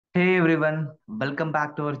Hey everyone, welcome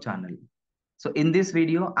back to our channel. So in this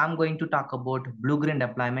video, I'm going to talk about blue-green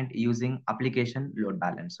deployment using application load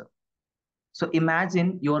balancer. So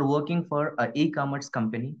imagine you're working for an e-commerce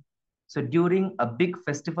company. So during a big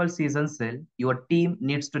festival season sale, your team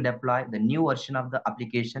needs to deploy the new version of the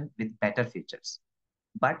application with better features.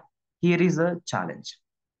 But here is a challenge.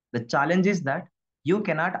 The challenge is that you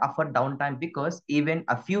cannot afford downtime because even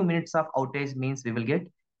a few minutes of outage means we will get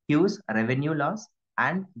huge revenue loss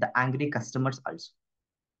and the angry customers also.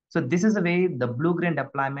 So this is the way the blue-green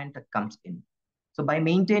deployment comes in. So by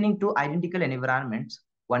maintaining two identical environments,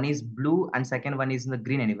 one is blue and second one is in the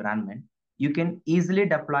green environment, you can easily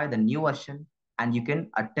deploy the new version and you can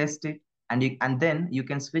test it and then you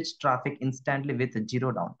can switch traffic instantly with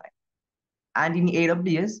zero downtime. And in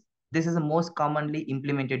AWS, this is the most commonly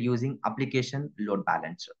implemented using application load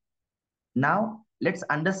balancer. Now, let's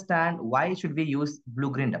understand why should we use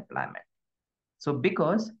blue-green deployment. So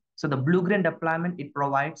the blue-green deployment, it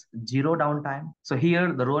provides zero downtime. So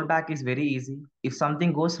here the rollback is very easy. If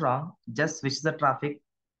something goes wrong, just switch the traffic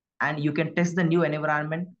and you can test the new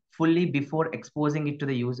environment fully before exposing it to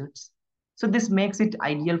the users. So this makes it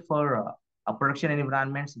ideal for a production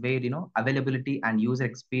environments where availability and user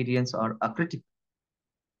experience are critical.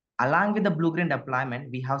 Along with the blue-green deployment,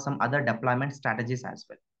 we have some other deployment strategies as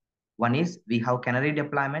well. One is we have Canary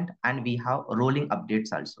deployment and we have rolling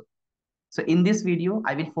updates also. So in this video,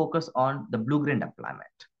 I will focus on the blue-green deployment.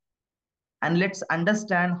 And let's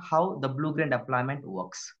understand how the blue-green deployment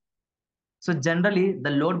works. So generally,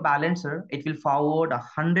 the load balancer, it will forward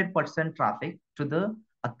 100% traffic to the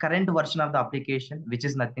current version of the application, which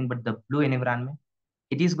is nothing but the blue environment.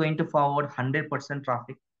 It is going to forward 100%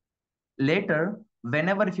 traffic. Later,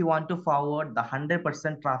 whenever if you want to forward the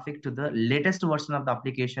 100% traffic to the latest version of the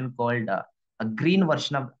application called a green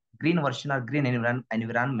version or green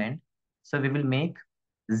environment, so we will make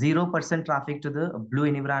 0% traffic to the blue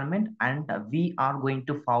environment and we are going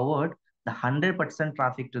to forward the 100%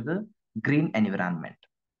 traffic to the green environment.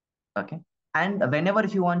 Okay. And whenever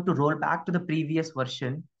if you want to roll back to the previous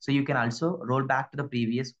version, so you can also roll back to the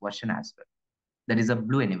previous version as well. That is a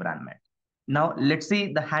blue environment. Now, let's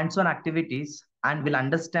see the hands-on activities and we'll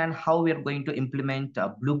understand how we are going to implement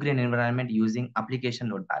a blue-green environment using application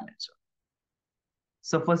load balancer.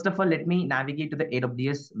 So first of all, let me navigate to the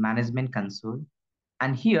AWS management console.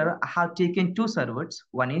 And here I have taken two servers.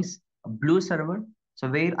 One is a blue server, so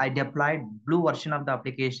where I deployed blue version of the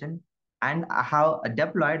application, and I have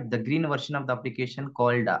deployed the green version of the application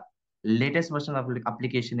called latest version of the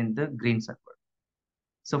application in the green server.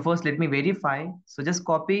 So first, let me verify. So just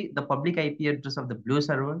copy the public IP address of the blue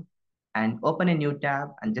server and open a new tab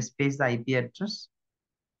and just paste the IP address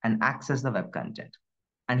and access the web content.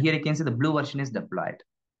 And here you can see the blue version is deployed.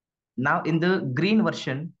 Now in the green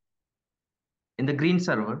version, in the green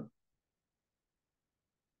server,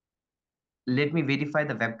 let me verify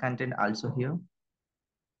the web content also here.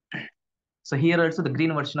 So here also the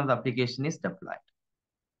green version of the application is deployed.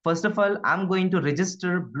 First of all, I'm going to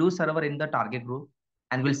register blue server in the target group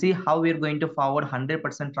and we'll see how we're going to forward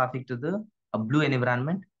 100% traffic to the blue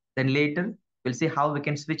environment. Then later, we'll see how we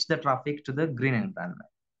can switch the traffic to the green environment.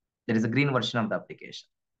 There is a green version of the application.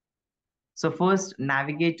 So first,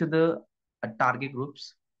 navigate to the target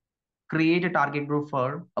groups. Create a target group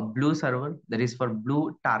for a blue server, that is for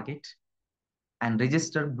blue target, and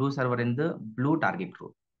register blue server in the blue target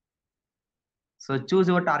group. So choose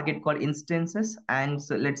your target called instances. And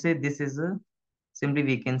so let's say this is simply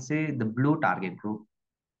we can say the blue target group.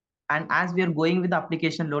 And as we are going with the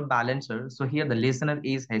application load balancer, so here the listener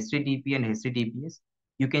is HTTP and HTTPS.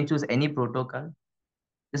 You can choose any protocol.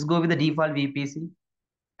 Just go with the default VPC.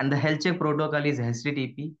 And the health check protocol is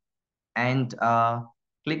HTTP. And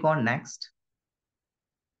click on next.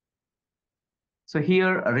 So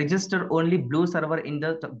here register only blue server in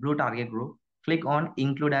the blue target group. Click on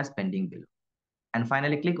include as pending below. And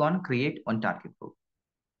finally click on create on target group.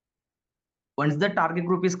 Once the target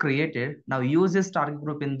group is created, now use this target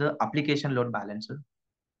group in the application load balancer.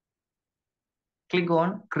 Click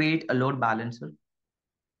on create a load balancer.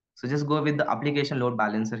 So just go with the application load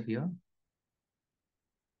balancer here.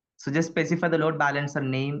 So just specify the load balancer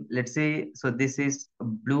name. Let's say, so this is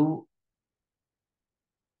blue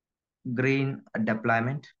green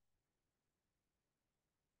deployment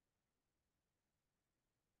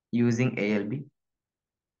using ALB.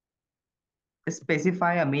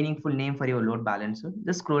 Specify a meaningful name for your load balancer.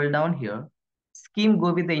 Just scroll down here. Scheme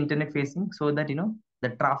go with the internet facing so that the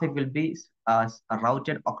traffic will be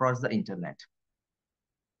routed across the internet.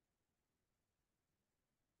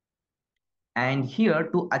 And here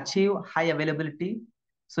to achieve high availability,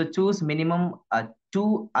 so choose minimum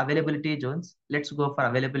two availability zones. Let's go for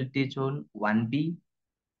availability zone 1B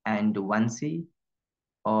and 1C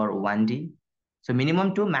or 1D. So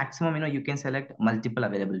minimum to maximum, you can select multiple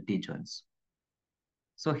availability zones.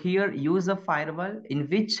 So here use a firewall in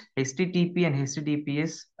which HTTP and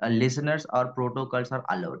HTTPS listeners or protocols are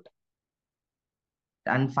allowed.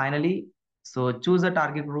 And finally, so choose a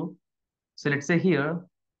target group. So let's say here,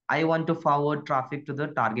 I want to forward traffic to the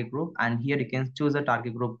target group. And here you can choose a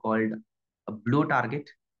target group called a blue target.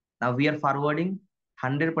 Now we are forwarding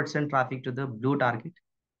 100% traffic to the blue target.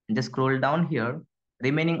 And just scroll down here.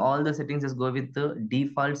 Remaining all the settings, just go with the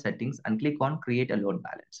default settings and click on create a load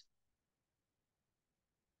balance.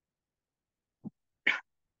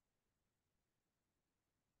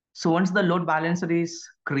 So once the load balancer is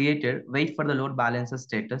created, wait for the load balancer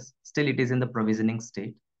status. Still it is in the provisioning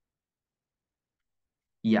state.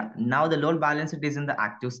 Yeah, now the load balancer is in the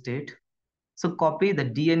active state. So copy the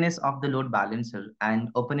DNS of the load balancer and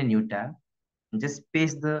open a new tab. And just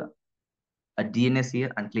paste the DNS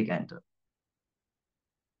here and click enter.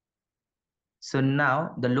 So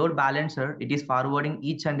now the load balancer, it is forwarding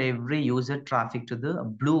each and every user traffic to the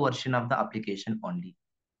blue version of the application only.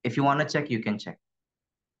 If you want to check, you can check.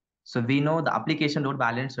 So we know the application load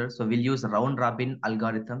balancer, so we'll use round robin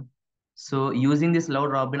algorithm. So using this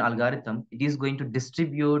round robin algorithm, it is going to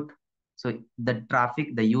distribute the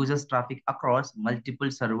traffic, the user's traffic across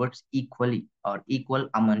multiple servers equally or equal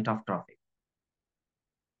amount of traffic.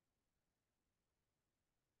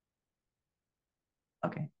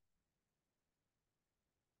 Okay.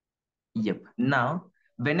 Yep. Now,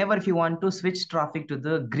 whenever if you want to switch traffic to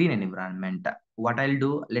the green environment, what I'll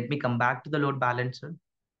do, let me come back to the load balancer.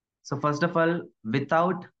 So first of all,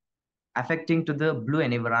 without affecting to the blue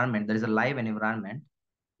environment, there is a live environment.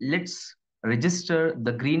 Let's register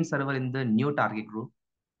the green server in the new target group.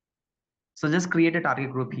 So just create a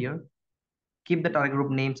target group here. Keep the target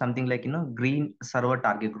group name something like, green server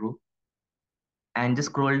target group. And just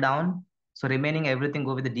scroll down. So remaining everything,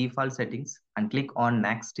 go with the default settings and click on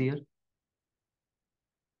next here.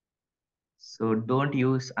 So don't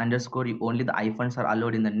use underscore, only the icons are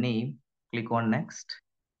allowed in the name. Click on next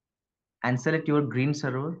and select your green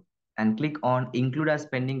server and click on include as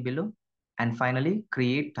pending below. And finally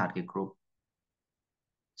create target group.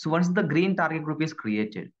 So once the green target group is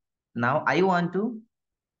created, now I want to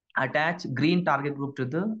attach green target group to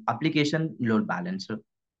the application load balancer.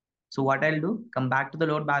 So what I'll do, come back to the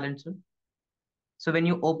load balancer. So when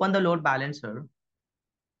you open the load balancer,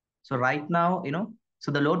 so right now,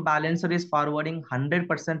 so the load balancer is forwarding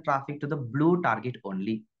 100% traffic to the blue target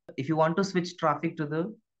only. If you want to switch traffic to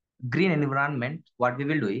the green environment, what we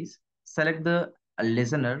will do is select the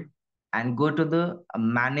listener and go to the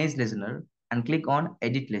manage listener and click on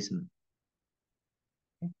edit listener.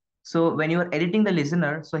 So when you are editing the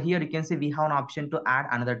listener, so here you can see we have an option to add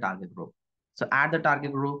another target group. So add the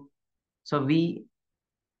target group. So we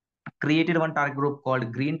created one target group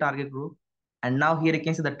called green target group. And now here you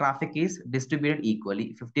can see the traffic is distributed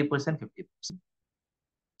equally, 50%, 50%.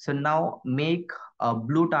 So now make a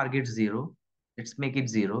blue target 0. Let's make it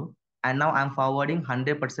 0. And now I'm forwarding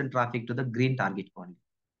 100% traffic to the green target only.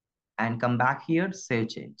 And come back here, save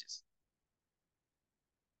changes.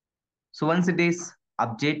 So once it is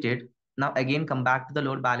updated, now again come back to the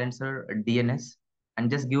load balancer DNS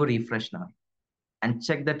and just give a refresh now and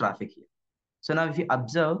check the traffic here. So now if you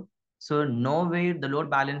observe, so nowhere the load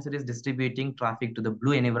balancer is distributing traffic to the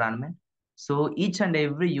blue environment. So each and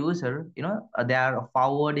every user, they are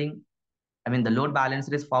forwarding, the load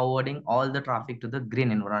balancer is forwarding all the traffic to the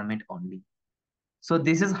green environment only. So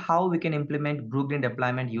this is how we can implement blue-green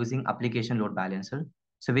deployment using application load balancer.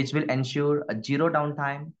 So which will ensure a zero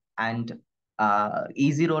downtime and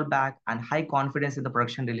easy rollback and high confidence in the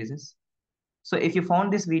production releases. So if you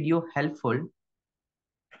found this video helpful,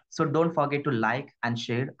 so don't forget to like and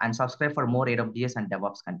share and subscribe for more AWS and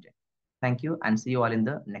DevOps content. Thank you and see you all in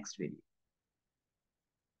the next video.